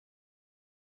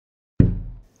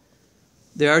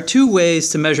There are two ways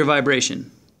to measure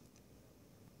vibration.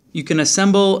 You can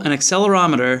assemble an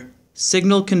accelerometer,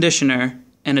 signal conditioner,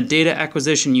 and a data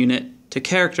acquisition unit to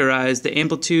characterize the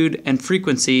amplitude and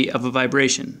frequency of a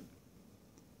vibration.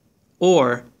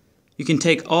 Or you can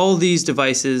take all these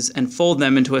devices and fold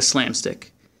them into a slam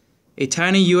stick, a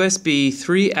tiny USB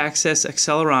 3-axis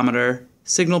accelerometer,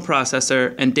 signal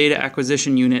processor, and data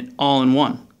acquisition unit all in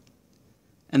one.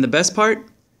 And the best part?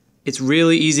 It's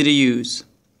really easy to use.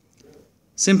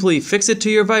 Simply fix it to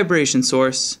your vibration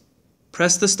source,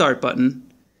 press the start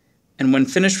button, and when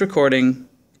finished recording,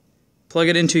 plug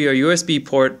it into your USB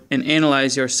port and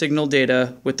analyze your signal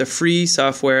data with the free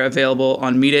software available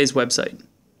on Mide's website.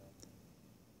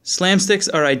 Slam sticks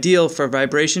are ideal for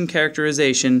vibration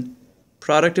characterization,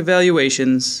 product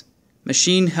evaluations,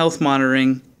 machine health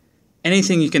monitoring,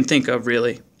 anything you can think of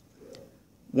really.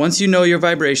 Once you know your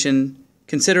vibration,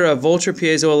 consider a Volture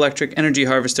Piezoelectric energy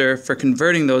harvester for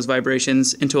converting those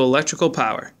vibrations into electrical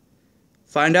power.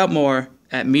 Find out more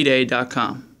at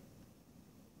Mide.com.